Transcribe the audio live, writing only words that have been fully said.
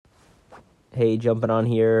Hey, jumping on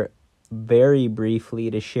here very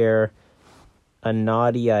briefly to share a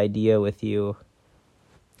naughty idea with you.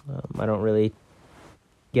 I don't really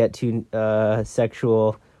get too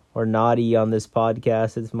sexual or naughty on this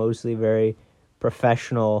podcast. It's mostly very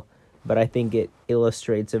professional, but I think it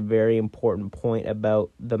illustrates a very important point about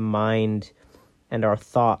the mind and our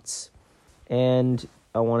thoughts. And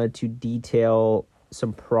I wanted to detail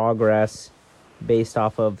some progress based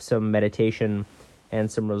off of some meditation and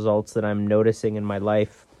some results that I'm noticing in my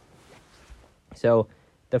life. So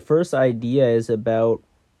the first idea is about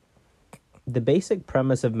the basic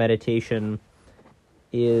premise of meditation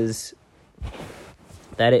is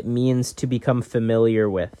that it means to become familiar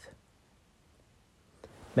with.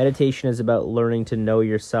 Meditation is about learning to know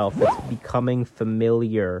yourself. It's becoming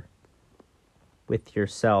familiar with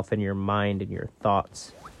yourself and your mind and your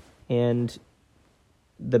thoughts. And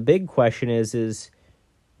the big question is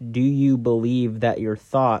do you believe that your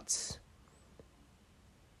thoughts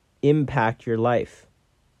impact your life?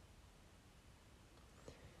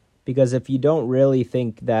 Because if you don't really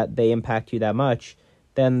think that they impact you that much,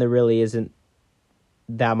 then there really isn't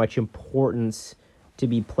that much importance to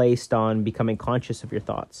be placed on becoming conscious of your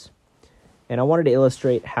thoughts. And I wanted to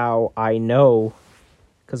illustrate how I know,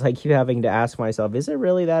 because I keep having to ask myself, is it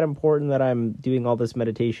really that important that I'm doing all this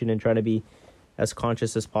meditation and trying to be as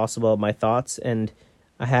conscious as possible of my thoughts? And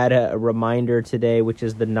I had a reminder today, which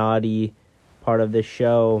is the naughty part of this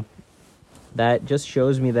show, that just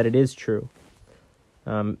shows me that it is true.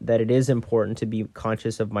 That it is important to be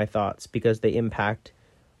conscious of my thoughts because they impact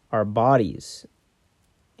our bodies.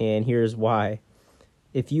 And here's why.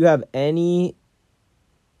 If you have any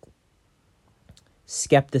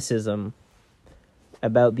skepticism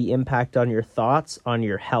about the impact on your thoughts, on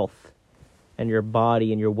your health, and your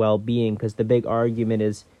body and your well-being, because the big argument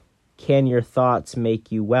is, can your thoughts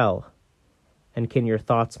make you well? And can your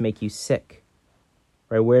thoughts make you sick?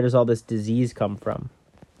 Right? Where does all this disease come from?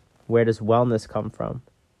 Where does wellness come from?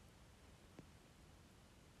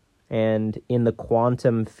 And in the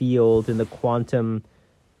quantum field, in the quantum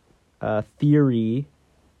theory,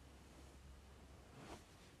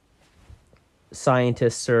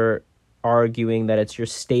 scientists are arguing that it's your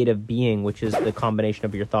state of being, which is the combination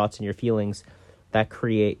of your thoughts and your feelings, that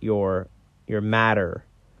create your matter,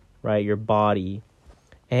 right? Your body.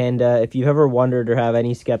 And if you've ever wondered or have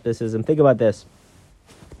any skepticism, think about this.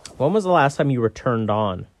 When was the last time you were turned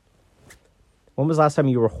on? When was the last time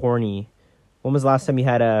you were horny? When was the last time you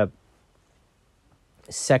had a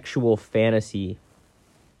sexual fantasy?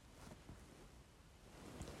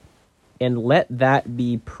 And let that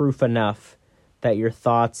be proof enough that your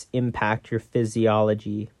thoughts impact your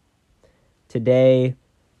physiology. Today,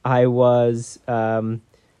 I was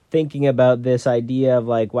thinking about this idea of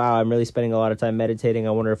like, wow, I'm really spending a lot of time meditating.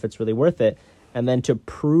 I wonder if it's really worth it. And then to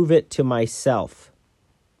prove it to myself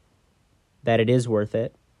that it is worth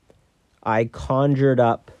it, I conjured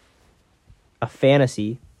up a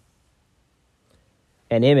fantasy,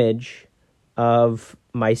 an image of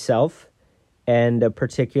myself and a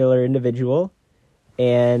particular individual,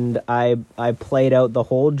 and I played out the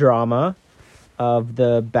whole drama of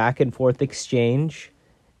the back and forth exchange,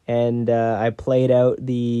 and I played out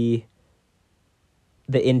the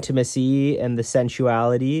intimacy and the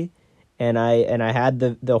sensuality, and I had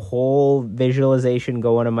the whole visualization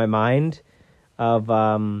going in my mind of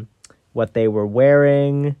what they were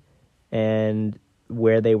wearing and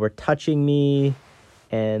where they were touching me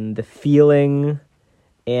and the feeling.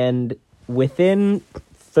 And within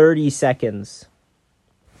 30 seconds,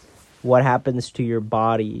 what happens to your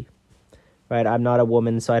body, right? I'm not a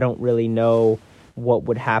woman, so I don't really know what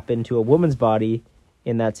would happen to a woman's body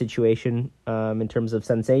in that situation in terms of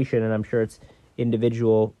sensation, and I'm sure it's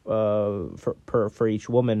individual for each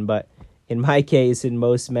woman. But in my case, in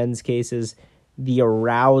most men's cases, the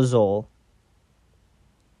arousal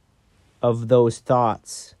of those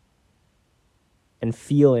thoughts and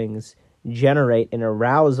feelings generate an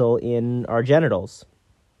arousal in our genitals,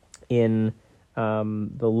 in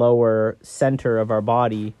the lower center of our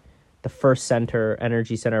body, the first center,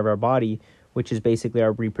 energy center of our body, which is basically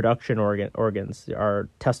our reproduction organs, our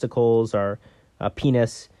testicles, our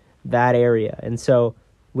penis, that area. And so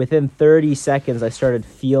within 30 seconds, I started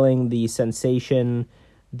feeling the sensation,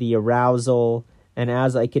 the arousal, and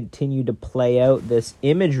as I continued to play out this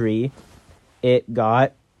imagery, it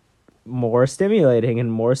got more stimulating, and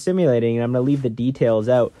I'm going to leave the details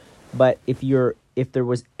out. But if there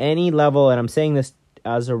was any level, and I'm saying this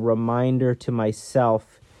as a reminder to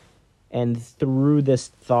myself, and through this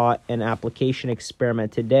thought and application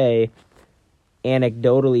experiment today,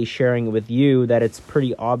 anecdotally sharing it with you, that it's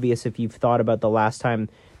pretty obvious if you've thought about the last time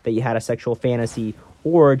that you had a sexual fantasy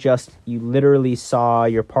or just you literally saw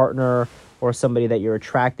your partner or somebody that you're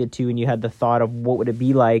attracted to and you had the thought of what would it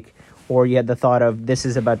be like, or you had the thought of this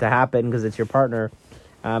is about to happen because it's your partner,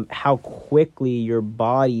 how quickly your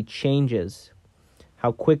body changes,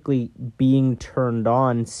 how quickly being turned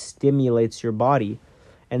on stimulates your body.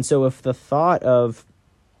 And so if the thought of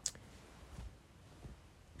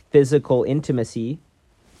physical intimacy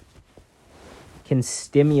can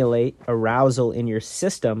stimulate arousal in your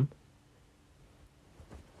system,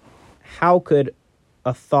 how could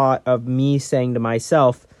a thought of me saying to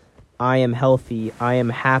myself, I am healthy, I am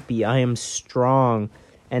happy, I am strong,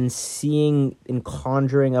 and seeing and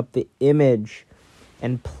conjuring up the image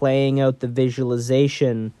and playing out the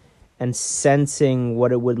visualization and sensing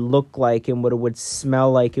what it would look like and what it would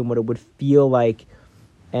smell like and what it would feel like,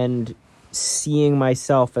 and seeing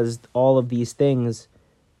myself as all of these things,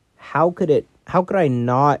 how could I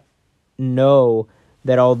not know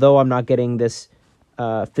that although I'm not getting this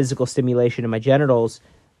physical stimulation in my genitals,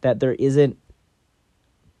 that there isn't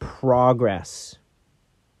progress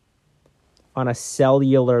on a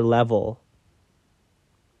cellular level,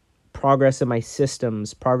 progress in my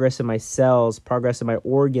systems, progress in my cells, progress in my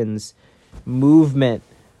organs, movement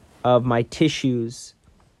of my tissues,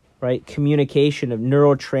 right? Communication of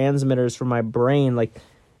neurotransmitters from my brain. Like,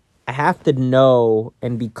 I have to know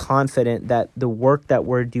and be confident that the work that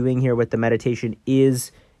we're doing here with the meditation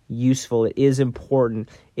is useful. It is important.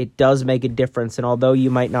 It does make a difference. And although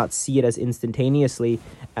you might not see it as instantaneously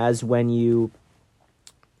as when you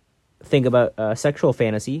think about a sexual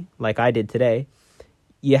fantasy, like I did today,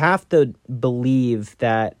 you have to believe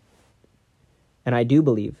that, and I do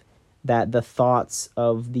believe, that the thoughts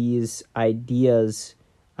of these ideas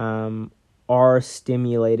are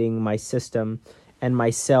stimulating my system and my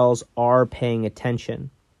cells are paying attention.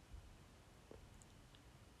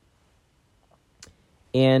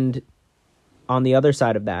 And on the other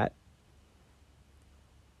side of that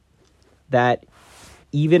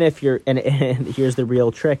even if you're, and here's the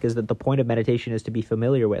real trick, is that the point of meditation is to be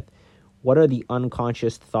familiar with what are the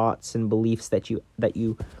unconscious thoughts and beliefs that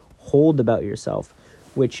you hold about yourself,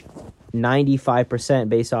 which 95%,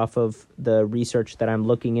 based off of the research that I'm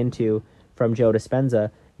looking into from Joe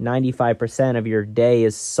Dispenza, 95% of your day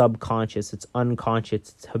is subconscious, it's unconscious,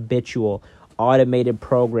 it's habitual, automated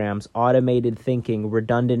programs, automated thinking,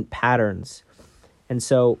 redundant patterns. And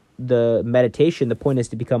so the meditation, the point is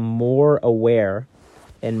to become more aware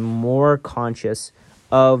and more conscious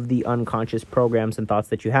of the unconscious programs and thoughts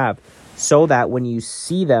that you have, so that when you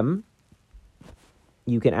see them,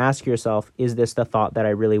 you can ask yourself, is this the thought that I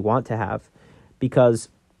really want to have? Because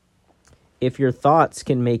if your thoughts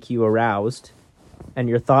can make you aroused and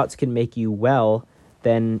your thoughts can make you well,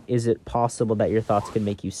 then is it possible that your thoughts can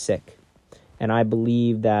make you sick? And I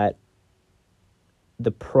believe that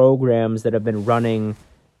the programs that have been running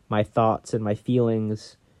my thoughts and my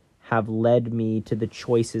feelings have led me to the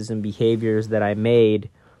choices and behaviors that I made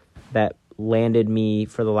that landed me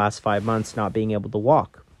for the last 5 months not being able to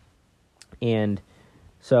walk. And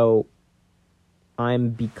so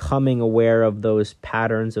I'm becoming aware of those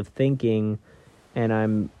patterns of thinking, and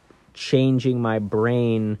I'm changing my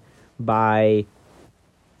brain by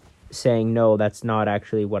saying, no, that's not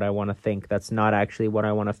actually what I want to think. That's not actually what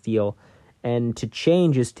I want to feel. And to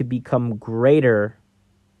change is to become greater.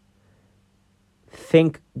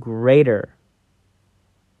 Think greater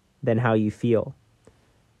than how you feel.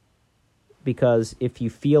 Because if you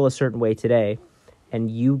feel a certain way today and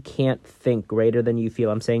you can't think greater than you feel,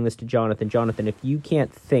 I'm saying this to Jonathan, if you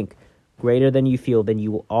can't think greater than you feel, then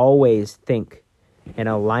you will always think in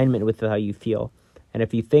alignment with how you feel. And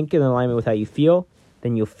if you think in alignment with how you feel,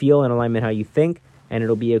 then you'll feel in alignment how you think, and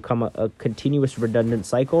it'll become a continuous redundant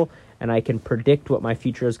cycle, and I can predict what my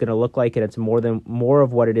future is going to look like, and it's more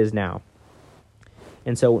of what it is now.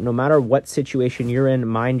 And so no matter what situation you're in,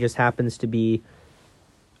 mine just happens to be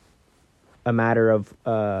a matter of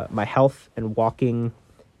my health and walking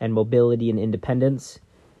and mobility and independence.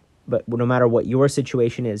 But no matter what your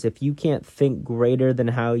situation is, if you can't think greater than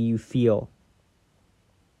how you feel,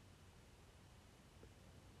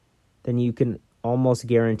 then you can almost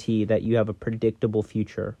guarantee that you have a predictable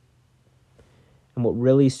future. And what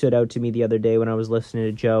really stood out to me the other day when I was listening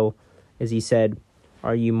to Joe is he said,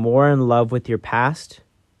 are you more in love with your past,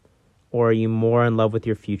 or are you more in love with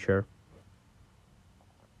your future?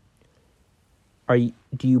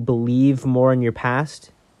 Do you believe more in your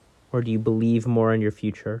past, or do you believe more in your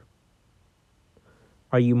future?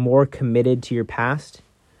 Are you more committed to your past,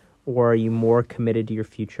 or are you more committed to your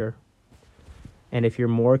future? And if you're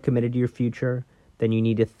more committed to your future, then you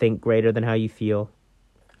need to think greater than how you feel.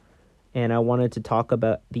 And I wanted to talk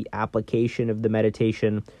about the application of the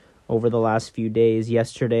meditation over the last few days.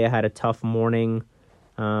 Yesterday I had a tough morning,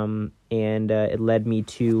 and it led me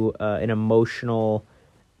to an emotional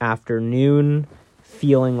afternoon,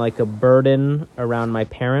 feeling like a burden around my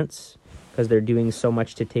parents because they're doing so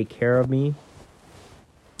much to take care of me.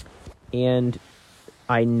 And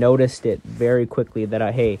I noticed it very quickly that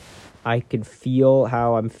I could feel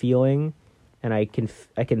how I'm feeling, and I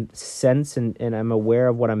can sense and I'm aware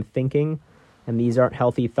of what I'm thinking, and these aren't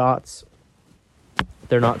healthy thoughts.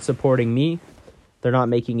 They're not supporting me. They're not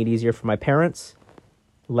making it easier for my parents.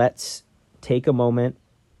 Let's take a moment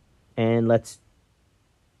and let's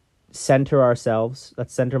center ourselves.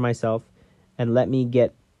 Let's center myself and let me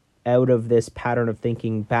get out of this pattern of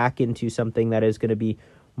thinking back into something that is going to be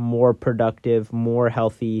more productive, more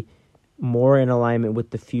healthy, more in alignment with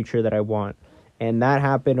the future that I want. And that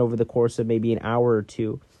happened over the course of maybe an hour or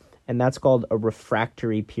two. And that's called a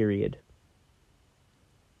refractory period.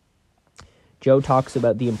 Joe talks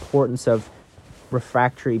about the importance of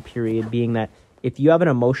refractory period being that if you have an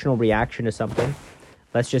emotional reaction to something,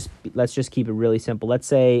 let's just keep it really simple. Let's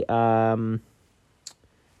say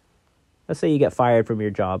you get fired from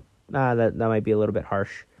your job. That might be a little bit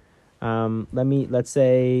harsh. Let's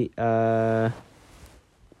say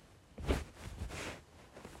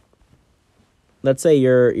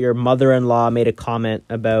your mother-in-law made a comment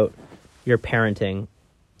about your parenting.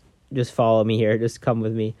 Just follow me here. Just come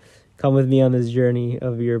with me. Come with me on this journey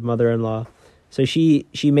of your mother-in-law. So she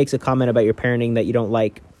makes a comment about your parenting that you don't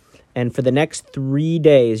like. And for the next 3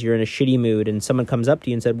 days, you're in a shitty mood, and someone comes up to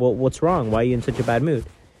you and said, well, what's wrong? Why are you in such a bad mood?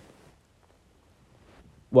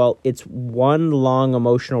 Well, it's one long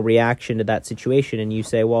emotional reaction to that situation, and you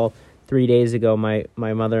say, well, 3 days ago, my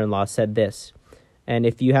mother-in-law said this. And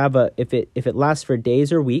if it lasts for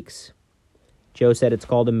days or weeks, Joe said it's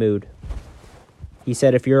called a mood. He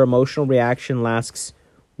said if your emotional reaction lasts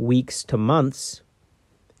weeks to months,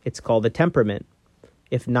 it's called a temperament.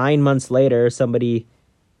 If 9 months later somebody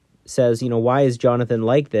says, why is Jonathan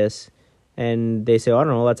like this? And they say, I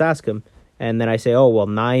don't know, let's ask him. And then I say,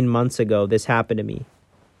 9 months ago this happened to me.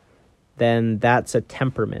 Then that's a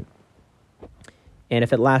temperament. And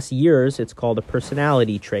if it lasts years, it's called a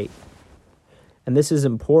personality trait. And this is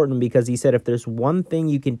important because he said if there's one thing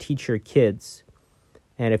you can teach your kids,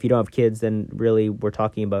 and if you don't have kids, then really we're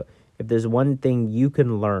talking about if there's one thing you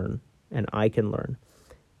can learn and I can learn,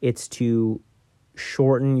 it's to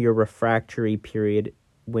shorten your refractory period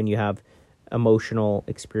when you have emotional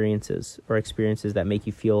experiences or experiences that make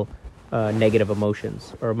you feel negative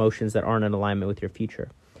emotions or emotions that aren't in alignment with your future.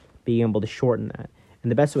 Being able to shorten that.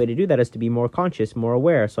 And the best way to do that is to be more conscious, more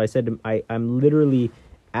aware. So I said I'm literally,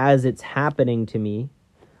 as it's happening to me,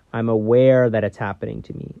 I'm aware that it's happening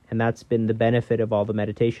to me. And that's been the benefit of all the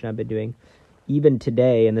meditation I've been doing. Even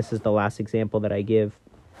today, and this is the last example that I give,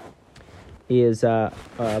 is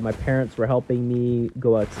my parents were helping me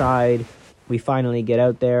go outside. We finally get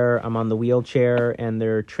out there. I'm on the wheelchair, and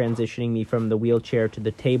they're transitioning me from the wheelchair to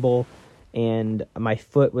the table. And my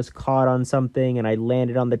foot was caught on something, and I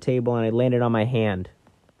landed on the table, and I landed on my hand.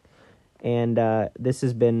 And this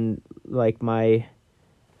has been like my,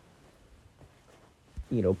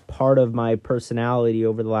 part of my personality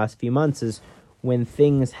over the last few months is when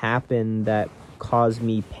things happen that cause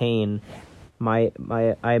me pain,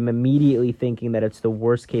 I'm immediately thinking that it's the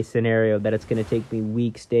worst case scenario, that it's going to take me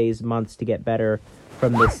weeks, days, months to get better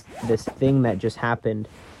from this thing that just happened.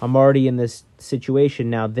 I'm already in this situation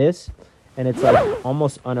now, and it's like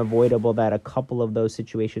almost unavoidable that a couple of those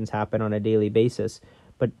situations happen on a daily basis.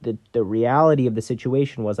 But the reality of the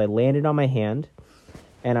situation was I landed on my hand,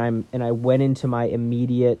 and I went into my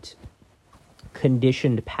immediate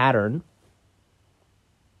conditioned pattern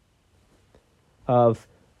of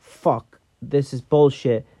fuck, this is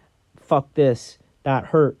bullshit, fuck this, that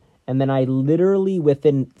hurt. And then I literally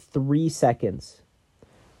within 3 seconds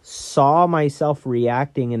saw myself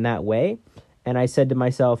reacting in that way, and I said to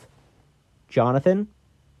myself, Jonathan,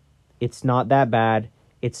 it's not that bad,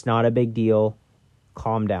 it's not a big deal,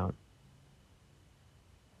 calm down.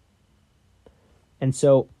 And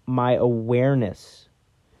so my awareness,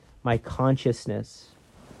 my consciousness,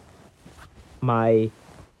 my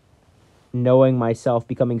knowing myself,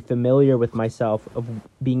 becoming familiar with myself, of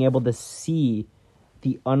being able to see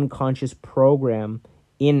the unconscious program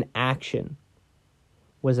in action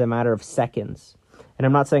was a matter of seconds. And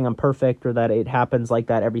I'm not saying I'm perfect or that it happens like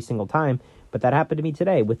that every single time, but that happened to me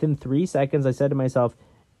today. Within 3 seconds, I said to myself,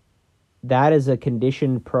 that is a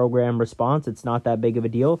conditioned program response. It's not that big of a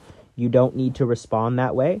deal. You don't need to respond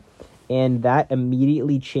that way. And that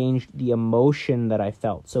immediately changed the emotion that I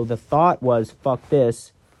felt. So the thought was, fuck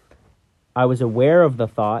this. I was aware of the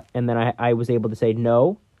thought, and then I was able to say,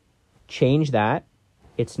 no, change that.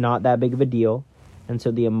 It's not that big of a deal. And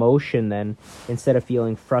so the emotion then, instead of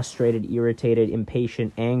feeling frustrated, irritated,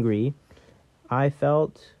 impatient, angry, I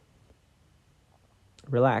felt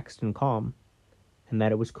relaxed and calm, and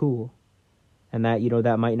that it was cool. And that,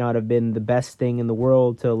 that might not have been the best thing in the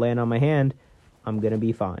world to land on my hand. I'm going to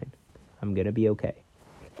be fine. I'm going to be okay.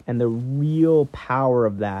 And the real power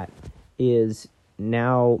of that is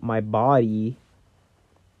now my body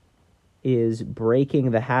is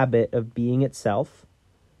breaking the habit of being itself,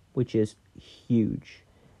 which is huge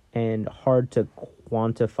and hard to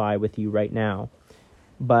quantify with you right now.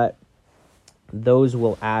 But those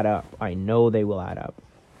will add up. I know they will add up.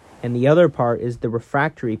 And the other part is the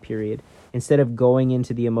refractory period. Instead of going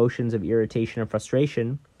into the emotions of irritation and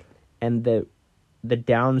frustration and the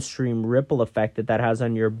downstream ripple effect that has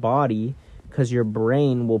on your body, because your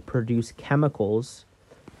brain will produce chemicals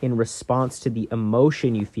in response to the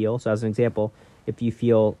emotion you feel. So as an example, if you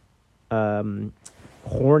feel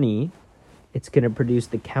horny, it's going to produce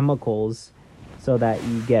the chemicals so that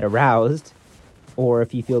you get aroused. Or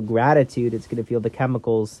if you feel gratitude, it's going to feel the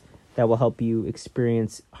chemicals that will help you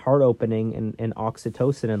experience heart opening and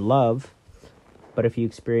oxytocin and love. But if you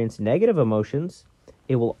experience negative emotions,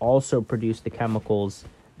 it will also produce the chemicals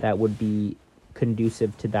that would be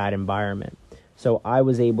conducive to that environment. So I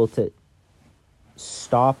was able to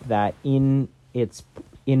stop that in its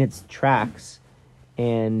tracks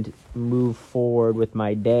and move forward with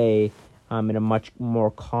my day in a much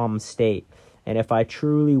more calm state. And if I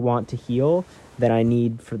truly want to heal, then I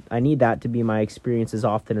need that to be my experience as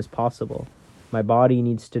often as possible. My body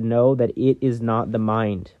needs to know that it is not the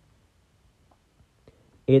mind.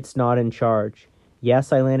 It's not in charge.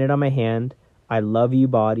 Yes, I landed on my hand. I love you,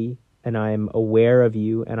 body, and I'm aware of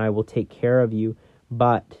you, and I will take care of you,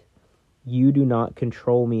 but you do not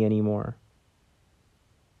control me anymore.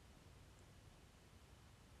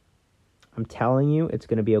 I'm telling you it's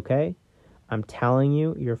going to be okay. I'm telling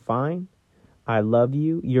you you're fine. I love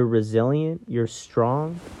you. You're resilient. You're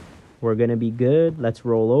strong. We're going to be good. Let's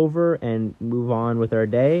roll over and move on with our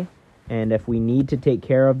day. And if we need to take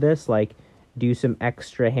care of this, like do some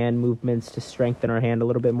extra hand movements to strengthen our hand a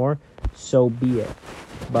little bit more, so be it.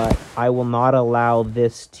 But I will not allow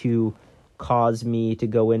this to cause me to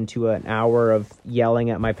go into an hour of yelling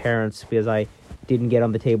at my parents because I didn't get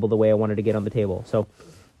on the table the way I wanted to get on the table. So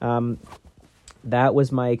that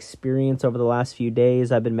was my experience over the last few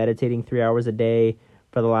days. I've been meditating 3 hours a day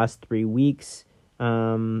for the last 3 weeks.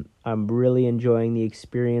 I'm really enjoying the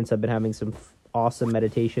experience. I've been having some awesome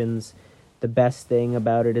meditations. The best thing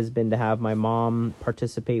about it has been to have my mom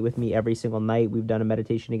participate with me every single night. We've done a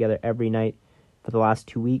meditation together every night for the last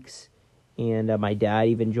 2 weeks. And my dad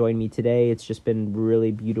even joined me today. It's just been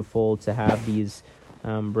really beautiful to have these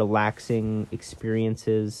relaxing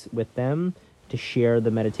experiences with them, to share the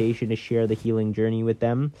meditation, to share the healing journey with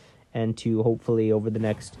them, and to hopefully over the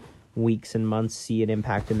next weeks and months see an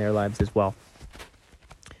impact in their lives as well.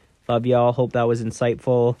 Love y'all. Hope that was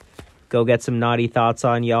insightful. Go get some naughty thoughts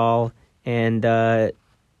on, y'all. And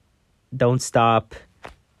don't stop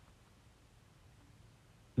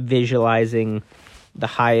visualizing the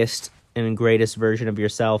highest and greatest version of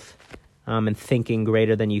yourself and thinking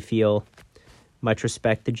greater than you feel. Much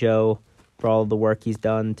respect to Joe for all of the work he's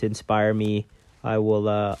done to inspire me.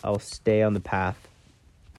 I'll stay on the path.